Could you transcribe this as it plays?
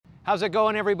How's it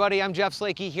going, everybody? I'm Jeff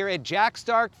Slakey here at Jack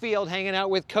Stark Field, hanging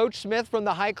out with Coach Smith from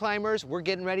the Highclimbers. We're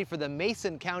getting ready for the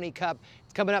Mason County Cup.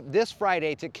 It's coming up this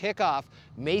Friday to kick off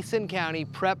Mason County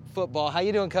Prep Football. How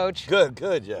you doing, Coach? Good,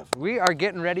 Jeff. We are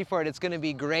getting ready for it. It's going to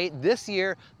be great. This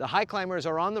year, the Highclimbers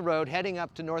are on the road, heading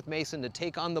up to North Mason to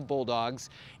take on the Bulldogs.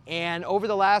 And over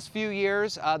the last few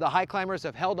years, the Highclimbers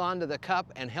have held on to the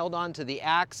cup and held on to the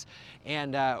axe,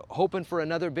 and hoping for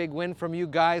another big win from you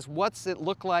guys. What's it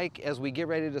look like as we get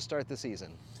ready to start the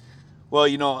season? Well,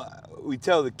 you know, we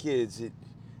tell the kids that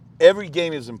every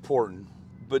game is important,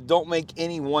 but don't make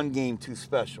any one game too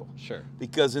special. Sure.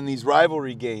 Because in these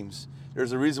rivalry games,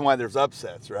 there's a reason why there's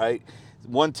upsets, right?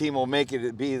 One team will make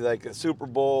it be like a Super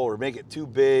Bowl or make it too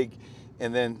big,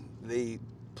 and then they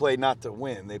play not to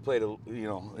win. They play to,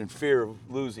 in fear of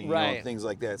losing, right. Things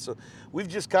like that. So we've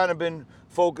just kind of been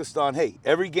focused on, hey,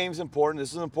 every game's important.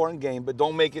 This is an important game, but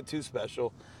don't make it too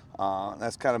special.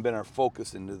 That's kind of been our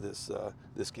focus into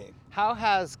this game. How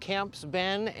has camps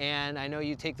been? And I know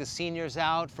you take the seniors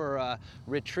out for a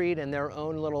retreat and their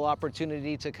own little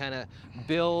opportunity to kind of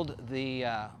build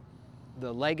the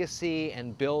legacy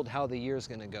and build how the year's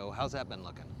going to go. How's that been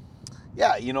looking?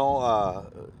 Yeah,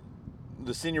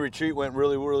 the senior retreat went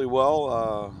really, really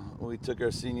well. We took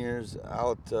our seniors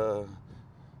out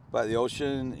by the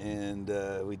ocean, and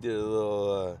we did a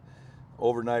little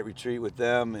overnight retreat with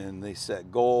them, and they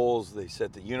set goals. They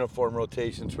set the uniform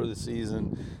rotations for the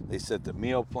season. They set the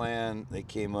meal plan. They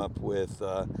came up with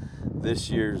this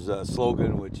year's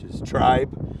slogan, which is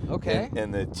Tribe. Okay.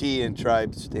 And the T in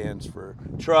Tribe stands for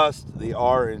trust. The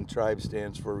R in Tribe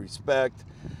stands for respect.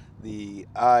 The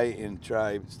I in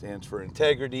Tribe stands for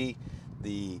integrity.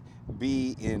 The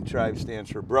B in Tribe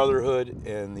stands for brotherhood,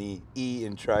 and the E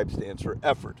in Tribe stands for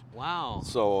effort. Wow.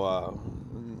 So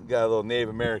got a little Native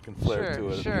American flair to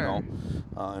it, sure. in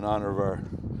honor of our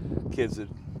kids that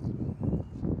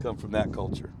come from that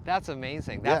culture. That's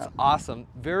amazing. That's awesome.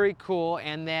 Very cool.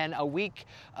 And then a week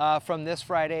from this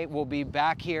Friday, we'll be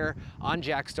back here on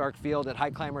Jack Stark Field at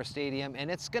Highclimber Stadium.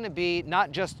 And it's going to be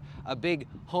not just a big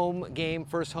home game,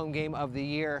 first home game of the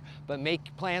year, but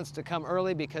make plans to come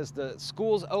early because the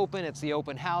school's open. It's the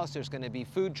open house. There's going to be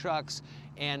food trucks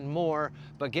and more.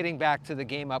 But getting back to the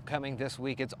game upcoming this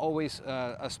week, it's always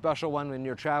a special one when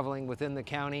you're traveling within the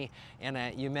county. And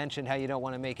you mentioned how you don't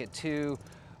want to make it too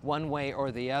one way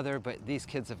or the other, but these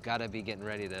kids have got to be getting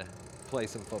ready to play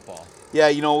some football.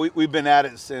 Yeah, we've been at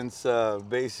it since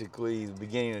basically the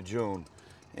beginning of June.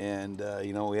 And,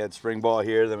 we had spring ball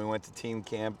here, then we went to team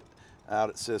camp out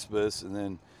at Cispus, and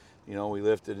then, we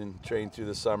lifted and trained through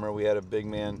the summer. We had a big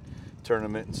man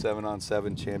tournament and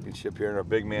 7-on-7 championship here, and our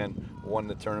big man won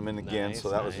the tournament again, so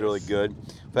that was really good.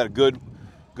 We've had a good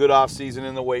off season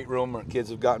in the weight room. Our kids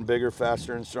have gotten bigger,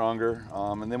 faster, and stronger.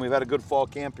 And then we've had a good fall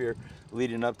camp here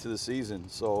leading up to the season.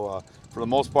 So for the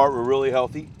most part, we're really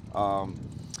healthy.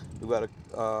 We've got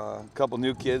a couple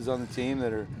new kids on the team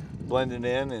that are blending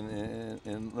in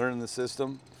and learning the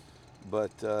system.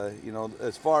 But,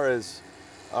 as far as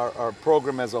our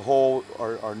program as a whole,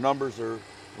 our numbers are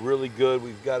really good.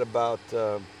 We've got about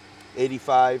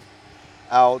 85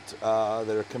 out that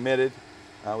are committed.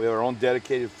 We have our own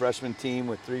dedicated freshman team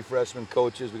with 3 freshman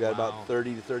coaches. We got about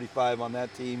 30 to 35 on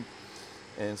that team.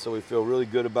 And so we feel really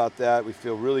good about that. We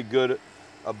feel really good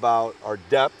about our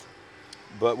depth,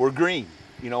 but we're green.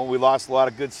 We lost a lot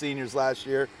of good seniors last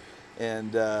year,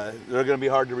 and they're going to be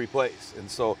hard to replace. And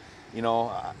so,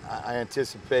 I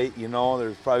anticipate,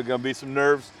 there's probably going to be some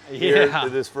nerves here to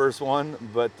this first one,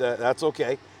 but that's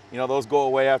okay. Those go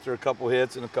away after a couple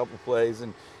hits and a couple plays,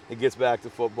 and it gets back to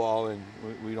football, and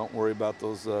we don't worry about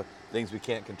those things we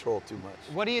can't control too much.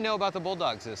 What do you know about the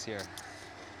Bulldogs this year?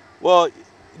 Well,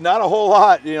 not a whole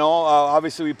lot,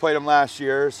 obviously we played them last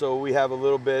year, so we have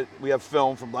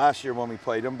film from last year when we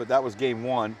played them, but that was game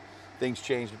 1. Things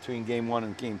changed between game 1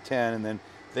 and game 10, and then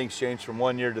things changed from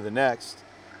one year to the next.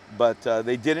 But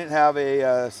they didn't have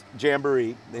a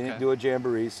jamboree. They didn't do a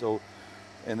jamboree,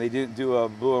 and they didn't do a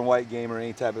blue and white game or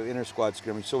any type of inter-squad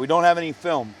scrimmage. So we don't have any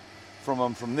film from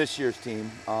them from this year's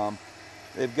team.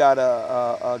 They've got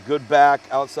a good back,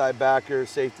 outside backer,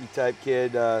 safety type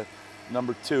kid,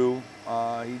 number 2.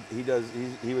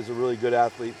 He was a really good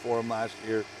athlete for them last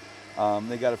year.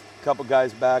 They got a couple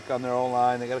guys back on their own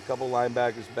line. They got a couple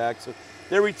linebackers back. So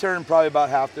they returned probably about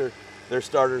half their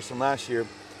starters from last year.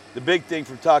 The big thing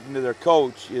from talking to their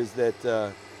coach is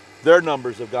that their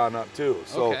numbers have gone up too.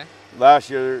 So last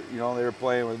year, they were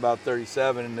playing with about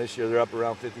 37, and this year they're up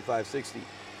around 55, 60.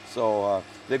 So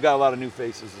they've got a lot of new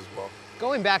faces as well.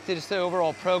 Going back to just the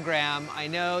overall program, I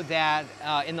know that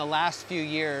in the last few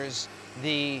years,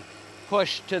 the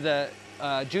push to the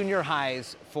junior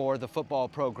highs for the football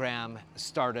program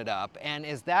started up. And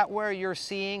is that where you're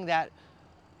seeing that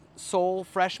sole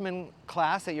freshman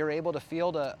class, that you're able to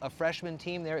field a freshman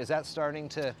team there? Is that starting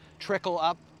to trickle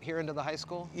up here into the high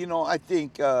school? You know, I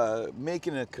think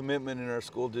making a commitment in our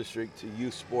school district to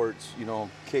youth sports, you know,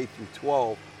 K through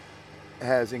 12,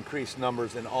 has increased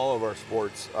numbers in all of our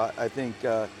sports. I think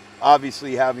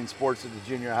obviously having sports at the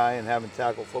junior high and having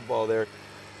tackle football there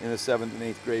in the 7th and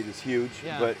 8th grade is huge,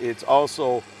 Yeah. but it's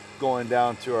also going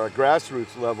down to our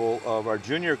grassroots level of our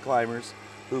junior climbers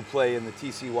who play in the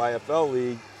TCYFL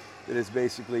league, that is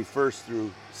basically 1st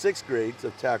through 6th grades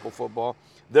of tackle football.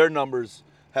 Their numbers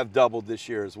have doubled this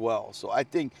year as well. So I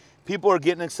think people are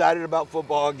getting excited about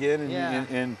football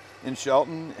again in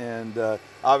Shelton, and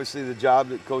obviously the job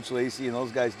that Coach Lacey and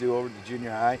those guys do over at the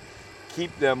junior high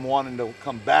keep them wanting to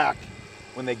come back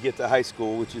when they get to high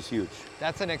school, which is huge.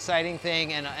 That's an exciting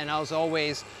thing, and as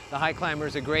always, the High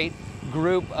Climbers, a great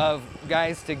group of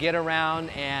guys to get around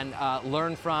and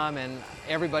learn from, and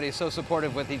everybody's so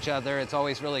supportive with each other. It's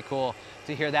always really cool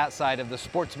to hear that side of the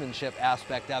sportsmanship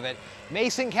aspect of it.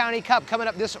 Mason County Cup coming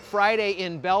up this Friday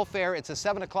in Belfair. It's a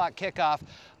 7 o'clock kickoff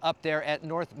up there at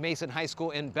North Mason High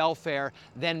School in Belfair.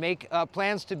 Then make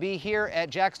plans to be here at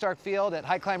Jack Stark Field at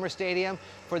Highclimber Stadium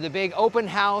for the big open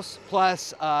house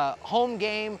plus home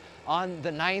game on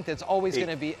the 9th. It's always going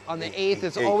to be on the 8th.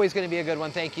 It's always going to be a good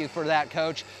one. Thank you for that,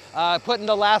 Coach. Putting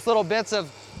the last little bits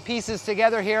of pieces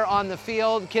together here on the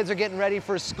field. Kids are getting ready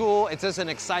for school. It's just an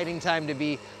exciting time to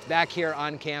be back here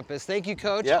on campus. Thank you,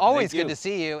 Coach. Yeah, always good to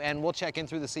see you, and we'll check in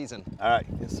through the season. All right.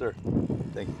 Yes, sir.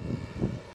 Thank you.